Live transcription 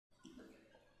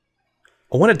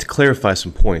I wanted to clarify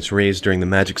some points raised during the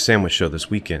Magic Sandwich Show this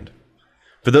weekend.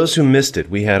 For those who missed it,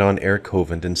 we had on Eric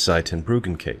Hovind and Sye and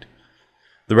I.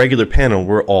 The regular panel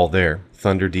were all there.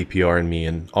 Thunder, DPR, and me,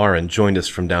 and Aaron joined us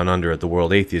from down under at the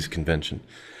World Atheist Convention,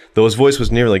 though his voice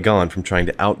was nearly gone from trying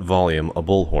to out-volume a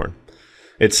bullhorn.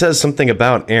 It says something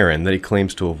about Aaron that he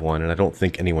claims to have won, and I don't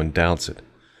think anyone doubts it.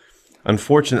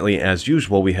 Unfortunately, as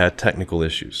usual, we had technical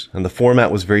issues, and the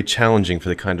format was very challenging for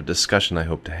the kind of discussion I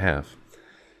hope to have.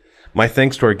 My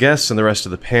thanks to our guests and the rest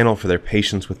of the panel for their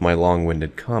patience with my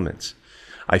long-winded comments.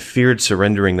 I feared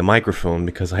surrendering the microphone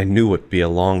because I knew it would be a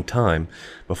long time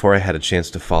before I had a chance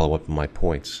to follow up on my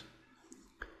points.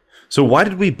 So why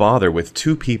did we bother with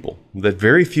two people that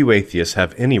very few atheists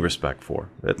have any respect for,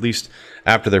 at least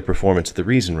after their performance at the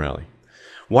Reason Rally?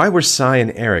 Why were Sye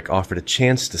and Eric offered a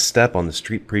chance to step on the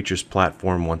street preacher's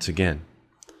platform once again?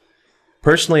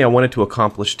 Personally, I wanted to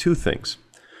accomplish two things.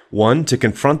 One, to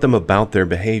confront them about their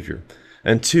behavior,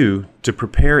 and two, to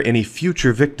prepare any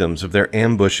future victims of their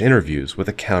ambush interviews with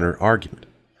a counter-argument.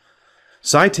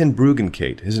 Sye ten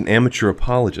Bruggencate is an amateur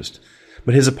apologist,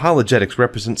 but his apologetics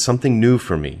represent something new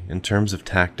for me in terms of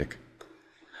tactic.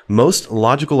 Most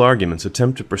logical arguments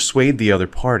attempt to persuade the other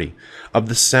party of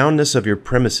the soundness of your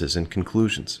premises and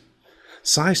conclusions.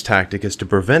 Sye's tactic is to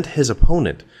prevent his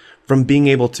opponent from being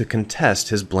able to contest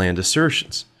his bland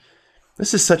assertions.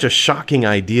 This is such a shocking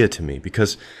idea to me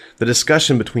because the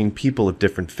discussion between people of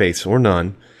different faiths or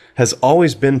none has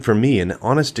always been for me an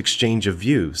honest exchange of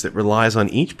views that relies on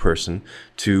each person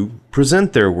to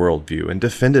present their worldview and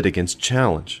defend it against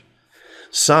challenge.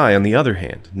 Sye, on the other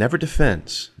hand, never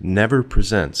defends, never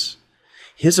presents.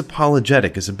 His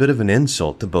apologetic is a bit of an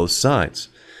insult to both sides,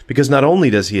 because not only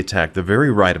does he attack the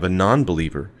very right of a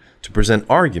non-believer to present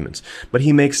arguments, but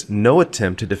he makes no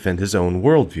attempt to defend his own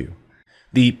worldview.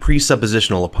 The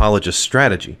presuppositional apologist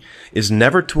strategy is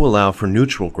never to allow for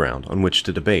neutral ground on which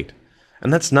to debate.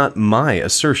 And that's not my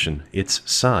assertion, it's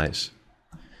Sye's.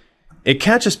 It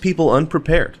catches people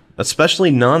unprepared,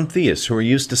 especially non-theists who are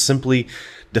used to simply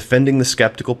defending the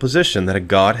skeptical position that a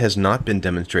God has not been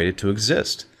demonstrated to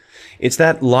exist. It's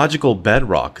that logical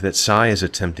bedrock that Sye is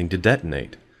attempting to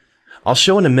detonate. I'll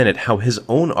show in a minute how his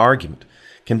own argument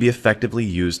can be effectively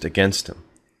used against him.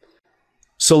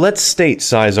 So let's state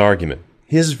Sye's argument,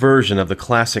 his version of the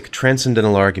classic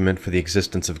transcendental argument for the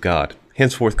existence of God,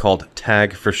 henceforth called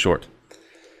TAG for short.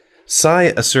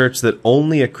 Sye asserts that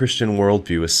only a Christian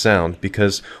worldview is sound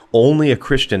because only a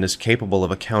Christian is capable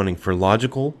of accounting for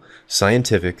logical,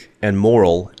 scientific, and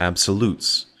moral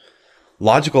absolutes.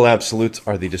 Logical absolutes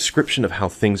are the description of how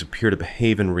things appear to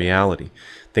behave in reality.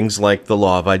 Things like the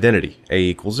law of identity, A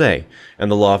equals A,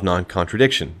 and the law of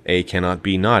non-contradiction, A cannot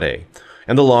be not A,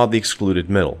 and the law of the excluded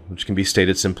middle, which can be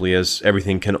stated simply as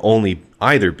everything can only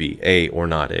either be A or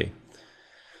not A.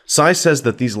 Sye says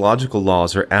that these logical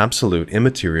laws are absolute,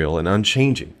 immaterial, and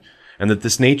unchanging, and that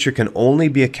this nature can only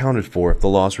be accounted for if the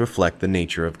laws reflect the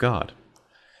nature of God.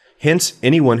 Hence,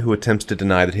 anyone who attempts to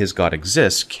deny that his God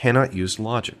exists cannot use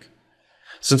logic.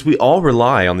 Since we all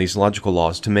rely on these logical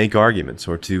laws to make arguments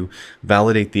or to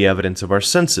validate the evidence of our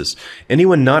senses,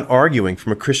 anyone not arguing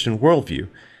from a Christian worldview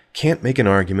can't make an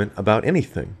argument about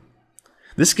anything.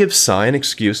 This gives Sye an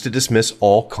excuse to dismiss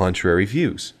all contrary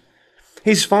views.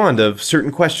 He's fond of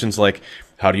certain questions like,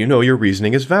 how do you know your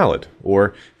reasoning is valid?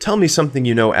 Or, tell me something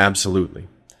you know absolutely.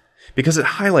 Because it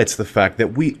highlights the fact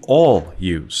that we all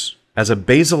use, as a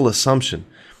basal assumption,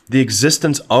 the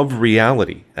existence of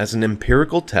reality as an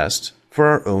empirical test for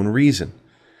our own reason.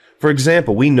 For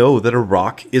example, we know that a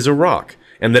rock is a rock,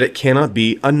 and that it cannot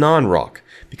be a non-rock,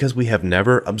 because we have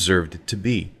never observed it to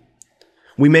be.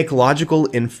 We make logical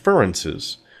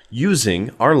inferences using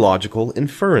our logical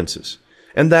inferences.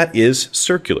 And that is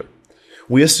circular.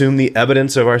 We assume the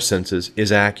evidence of our senses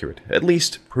is accurate, at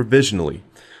least provisionally,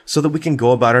 so that we can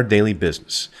go about our daily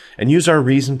business and use our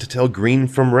reason to tell green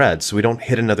from red so we don't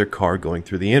hit another car going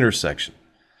through the intersection.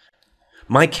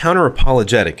 My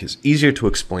counter-apologetic is easier to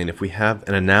explain if we have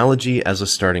an analogy as a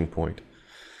starting point.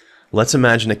 Let's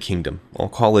imagine a kingdom. I'll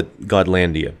call it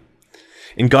Godlandia.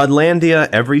 In Godlandia,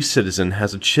 every citizen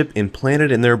has a chip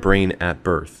implanted in their brain at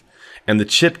birth, and the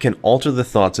chip can alter the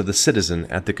thoughts of the citizen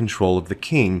at the control of the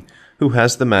king, who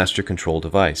has the master control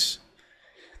device.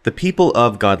 The people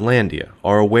of Godlandia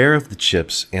are aware of the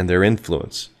chips and their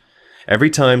influence. Every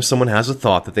time someone has a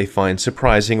thought that they find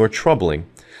surprising or troubling,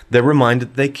 they're reminded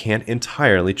that they can't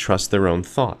entirely trust their own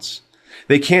thoughts.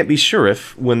 They can't be sure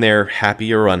if, when they're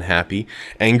happy or unhappy,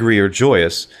 angry or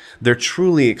joyous, they're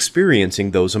truly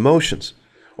experiencing those emotions,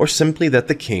 or simply that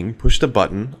the king pushed a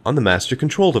button on the master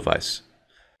control device.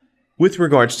 With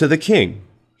regards to the king,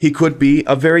 he could be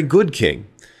a very good king,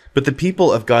 But the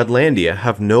people of Godlandia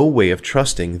have no way of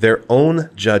trusting their own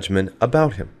judgment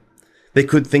about him. They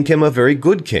could think him a very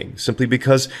good king, simply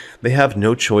because they have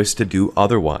no choice to do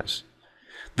otherwise.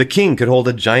 The king could hold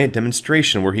a giant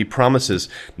demonstration where he promises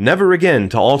never again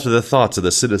to alter the thoughts of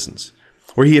the citizens,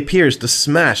 where he appears to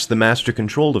smash the master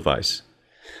control device.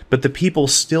 But the people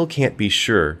still can't be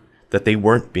sure that they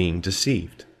weren't being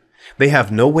deceived. They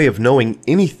have no way of knowing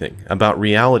anything about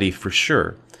reality for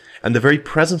sure, and the very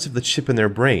presence of the chip in their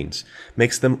brains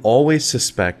makes them always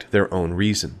suspect their own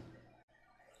reason.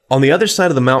 On the other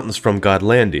side of the mountains from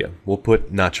Godlandia, we'll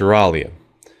put Naturalia.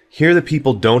 Here the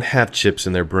people don't have chips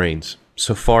in their brains,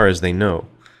 so far as they know.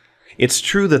 It's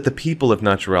true that the people of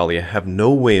Naturalia have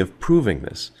no way of proving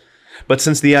this, but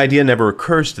since the idea never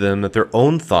occurs to them that their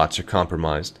own thoughts are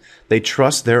compromised, they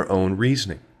trust their own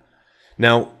reasoning.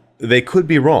 Now, they could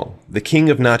be wrong. The king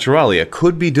of Naturalia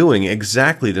could be doing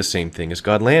exactly the same thing as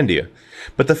Godlandia,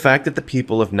 but the fact that the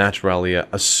people of Naturalia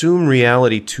assume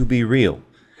reality to be real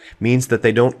means that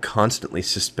they don't constantly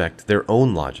suspect their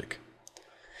own logic.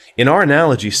 In our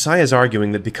analogy, Sye is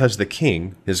arguing that because the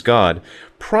king, his god,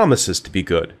 promises to be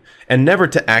good and never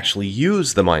to actually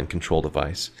use the mind control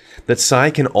device, that Sye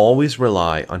can always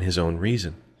rely on his own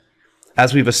reason.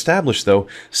 As we've established, though,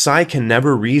 Sye can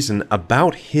never reason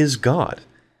about his god,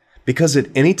 because at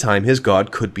any time his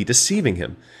god could be deceiving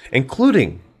him,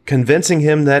 including convincing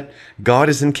him that God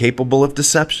is incapable of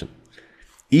deception.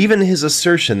 Even his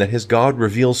assertion that his god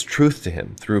reveals truth to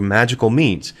him through magical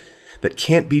means that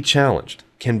can't be challenged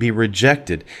can be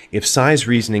rejected if Sye's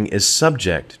reasoning is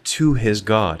subject to his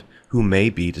god, who may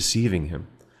be deceiving him.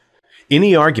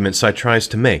 Any argument Sye tries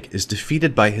to make is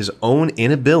defeated by his own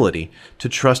inability to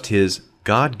trust his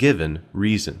God-given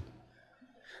reason.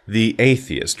 The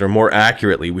atheist, or more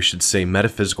accurately we should say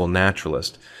metaphysical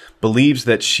naturalist, believes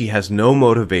that she has no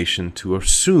motivation to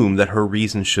assume that her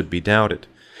reason should be doubted.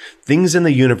 Things in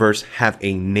the universe have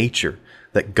a nature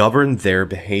that govern their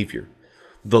behavior.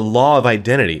 The law of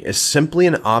identity is simply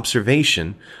an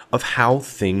observation of how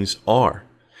things are,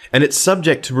 and it's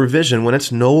subject to revision when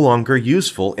it's no longer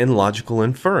useful in logical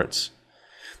inference.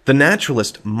 The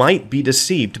naturalist might be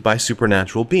deceived by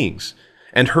supernatural beings,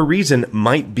 and her reason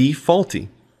might be faulty,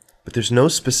 but there's no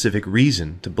specific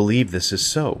reason to believe this is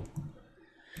so.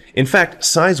 In fact,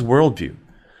 Sye's worldview,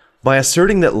 by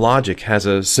asserting that logic has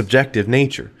a subjective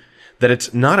nature, that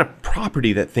it's not a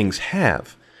property that things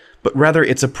have, but rather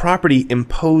it's a property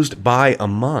imposed by a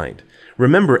mind.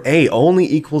 Remember, A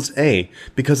only equals A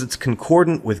because it's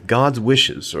concordant with God's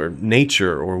wishes or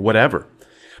nature or whatever.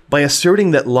 By asserting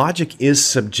that logic is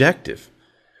subjective,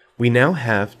 we now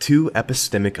have two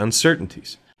epistemic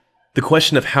uncertainties. The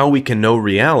question of how we can know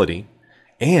reality,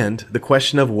 and the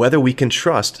question of whether we can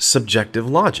trust subjective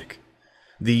logic.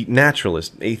 The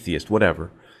naturalist, atheist,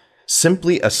 whatever,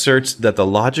 simply asserts that the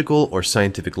logical or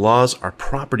scientific laws are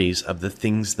properties of the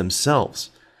things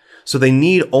themselves. So they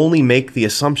need only make the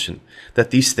assumption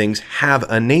that these things have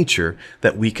a nature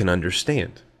that we can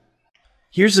understand.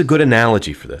 Here's a good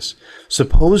analogy for this.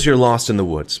 Suppose you're lost in the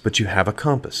woods, but you have a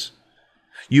compass.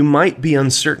 You might be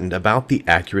uncertain about the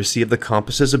accuracy of the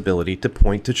compass's ability to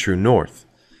point to true north.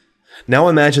 Now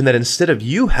imagine that instead of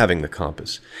you having the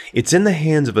compass, it's in the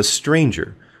hands of a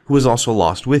stranger who is also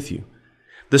lost with you.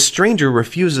 The stranger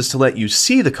refuses to let you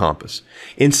see the compass,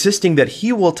 insisting that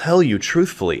he will tell you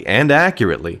truthfully and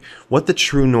accurately what the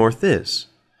true north is.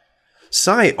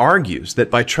 Sye argues that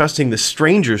by trusting the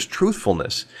stranger's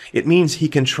truthfulness, it means he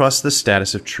can trust the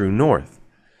status of true north.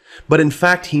 But in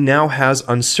fact, he now has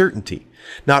uncertainty,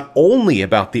 not only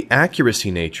about the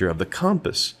accuracy nature of the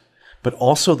compass, but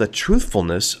also the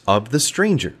truthfulness of the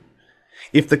stranger.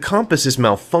 If the compass is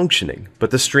malfunctioning,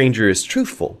 but the stranger is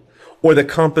truthful, or the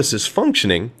compass is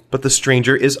functioning, but the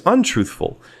stranger is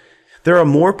untruthful, there are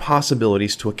more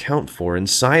possibilities to account for in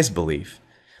Sye's belief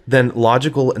than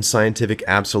logical and scientific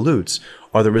absolutes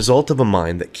are the result of a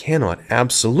mind that cannot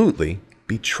absolutely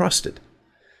be trusted.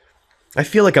 I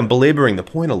feel like I'm belaboring the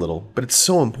point a little, but it's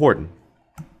so important.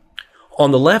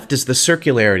 On the left is the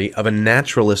circularity of a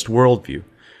naturalist worldview.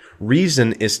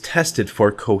 Reason is tested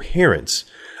for coherence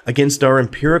against our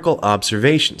empirical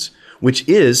observations, which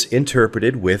is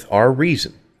interpreted with our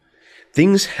reason.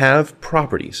 Things have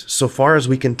properties, so far as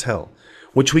we can tell,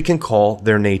 which we can call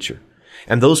their nature,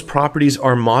 and those properties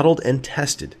are modeled and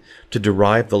tested to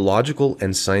derive the logical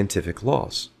and scientific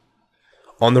laws.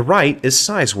 On the right is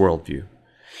Sye's worldview.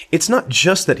 It's not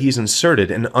just that he's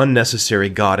inserted an unnecessary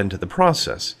God into the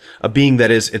process, a being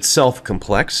that is itself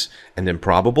complex and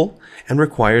improbable and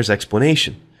requires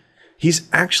explanation. He's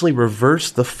actually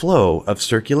reversed the flow of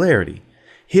circularity.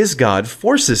 His God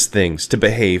forces things to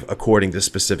behave according to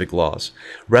specific laws,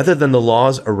 rather than the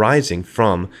laws arising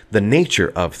from the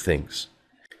nature of things.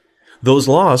 Those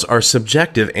laws are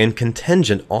subjective and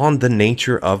contingent on the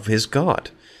nature of his God.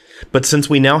 But since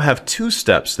we now have two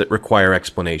steps that require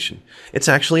explanation, it's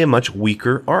actually a much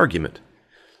weaker argument.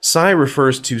 Sye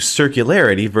refers to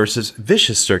circularity versus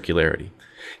vicious circularity.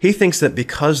 He thinks that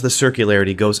because the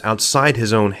circularity goes outside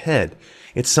his own head,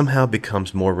 it somehow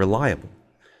becomes more reliable.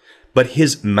 But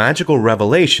his magical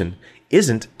revelation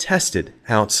isn't tested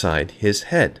outside his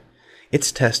head.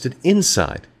 It's tested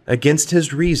inside, against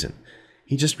his reason.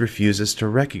 He just refuses to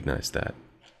recognize that.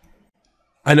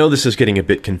 I know this is getting a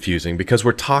bit confusing because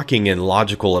we're talking in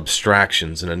logical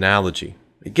abstractions and analogy.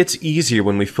 It gets easier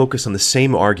when we focus on the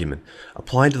same argument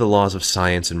applied to the laws of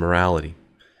science and morality.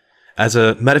 As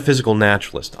a metaphysical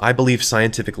naturalist, I believe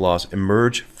scientific laws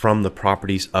emerge from the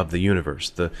properties of the universe,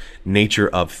 the nature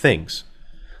of things.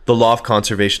 The law of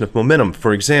conservation of momentum,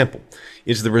 for example,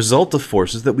 is the result of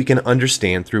forces that we can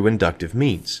understand through inductive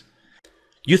means.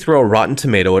 You throw a rotten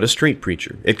tomato at a street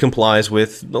preacher. It complies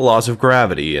with the laws of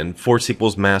gravity and force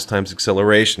equals mass times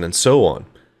acceleration and so on.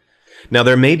 Now,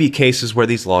 there may be cases where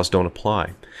these laws don't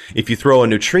apply. If you throw a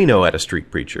neutrino at a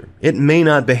street preacher, it may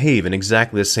not behave in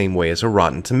exactly the same way as a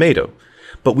rotten tomato.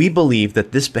 But we believe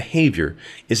that this behavior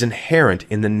is inherent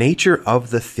in the nature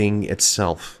of the thing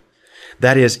itself.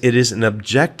 That is, it is an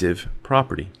objective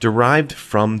property derived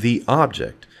from the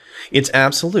object. It's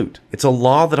absolute. It's a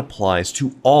law that applies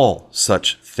to all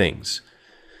such things.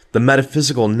 The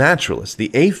metaphysical naturalist,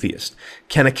 the atheist,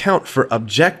 can account for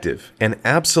objective and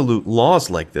absolute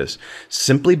laws like this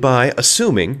simply by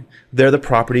assuming they're the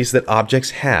properties that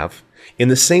objects have, in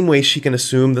the same way she can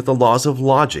assume that the laws of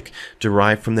logic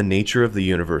derive from the nature of the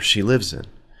universe she lives in.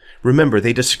 Remember,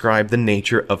 they describe the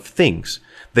nature of things.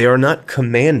 They are not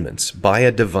commandments by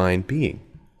a divine being.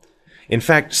 In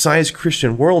fact, Sye's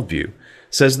Christian worldview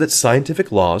says that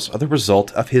scientific laws are the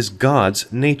result of his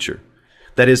God's nature.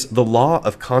 That is, the law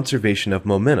of conservation of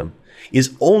momentum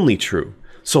is only true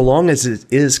so long as it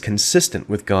is consistent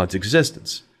with God's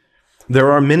existence.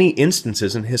 There are many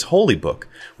instances in his holy book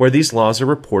where these laws are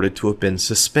reported to have been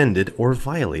suspended or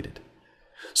violated.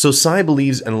 So Sye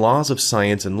believes in laws of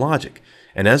science and logic,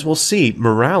 and as we'll see,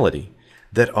 morality,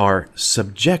 that are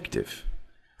subjective.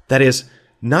 That is,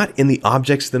 not in the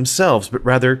objects themselves, but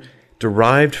rather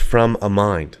derived from a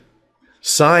mind.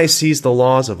 Sye sees the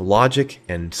laws of logic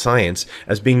and science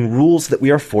as being rules that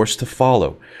we are forced to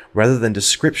follow, rather than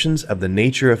descriptions of the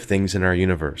nature of things in our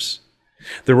universe.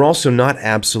 They're also not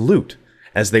absolute,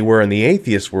 as they were in the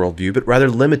atheist worldview, but rather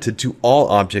limited to all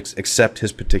objects except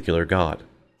his particular God.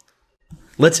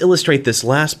 Let's illustrate this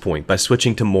last point by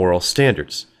switching to moral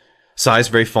standards. Sye's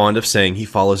very fond of saying he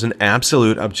follows an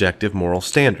absolute objective moral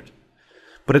standard.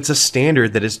 But it's a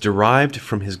standard that is derived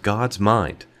from his God's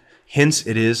mind. Hence,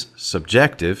 it is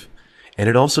subjective, and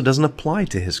it also doesn't apply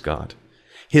to his God.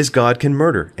 His God can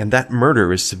murder, and that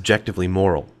murder is subjectively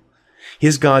moral.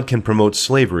 His God can promote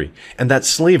slavery, and that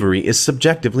slavery is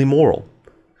subjectively moral.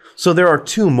 So there are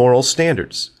two moral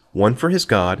standards, one for his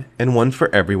God and one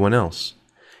for everyone else.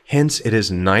 Hence, it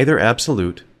is neither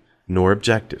absolute nor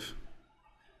objective.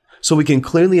 So we can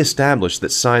clearly establish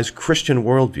that Sye's Christian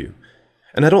worldview,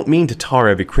 and I don't mean to tar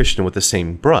every Christian with the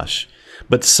same brush,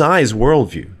 but Sye's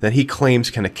worldview that he claims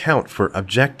can account for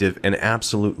objective and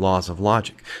absolute laws of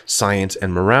logic, science,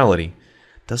 and morality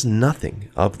does nothing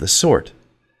of the sort.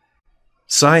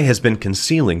 Sye has been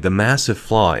concealing the massive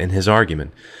flaw in his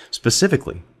argument,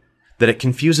 specifically that it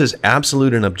confuses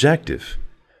absolute and objective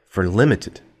for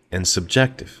limited and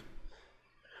subjective.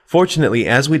 Fortunately,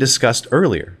 as we discussed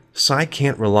earlier, Sye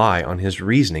can't rely on his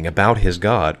reasoning about his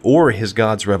God or his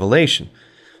God's revelation,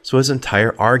 so his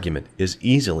entire argument is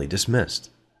easily dismissed.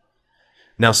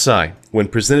 Now Sye, when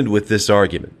presented with this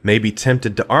argument, may be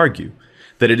tempted to argue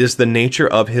that it is the nature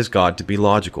of his God to be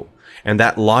logical, and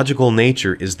that logical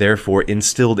nature is therefore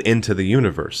instilled into the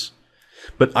universe.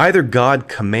 But either God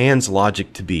commands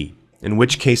logic to be, in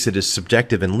which case it is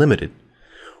subjective and limited,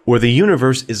 or the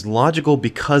universe is logical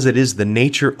because it is the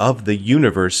nature of the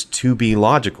universe to be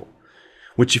logical,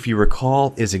 which, if you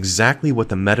recall, is exactly what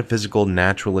the metaphysical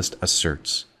naturalist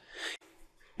asserts.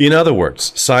 In other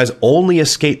words, Sye's only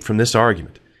escape from this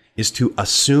argument is to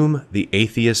assume the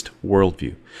atheist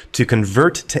worldview, to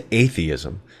convert to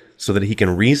atheism so that he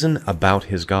can reason about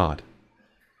his God.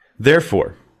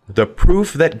 Therefore, the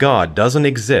proof that God doesn't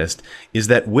exist is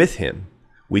that with him,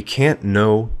 we can't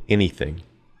know anything.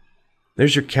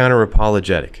 There's your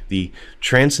counter-apologetic, the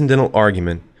transcendental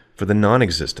argument for the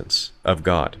non-existence of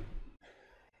God.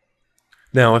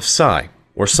 Now, if Sye,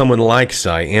 or someone like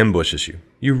Sye, ambushes you,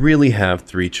 you really have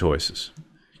three choices.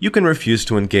 You can refuse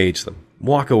to engage them,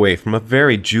 walk away from a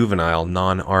very juvenile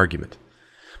non-argument.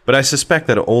 But I suspect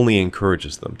that it only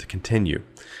encourages them to continue.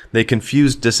 They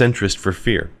confuse disinterest for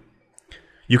fear.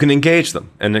 You can engage them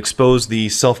and expose the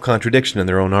self-contradiction in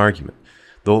their own argument,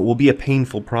 though it will be a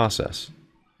painful process.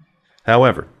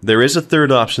 However, there is a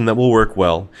third option that will work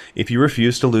well if you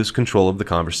refuse to lose control of the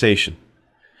conversation.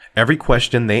 Every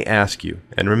question they ask you,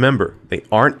 and remember, they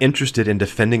aren't interested in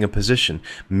defending a position,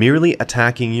 merely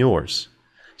attacking yours,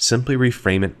 simply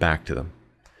reframe it back to them.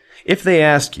 If they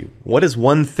ask you, what is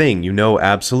one thing you know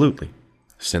absolutely?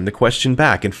 Send the question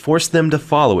back and force them to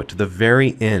follow it to the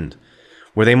very end,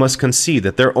 where they must concede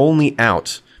that their only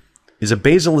out is a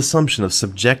basal assumption of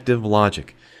subjective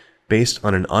logic based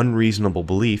on an unreasonable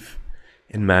belief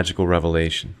in magical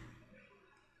revelation.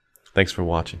 Thanks for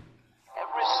watching.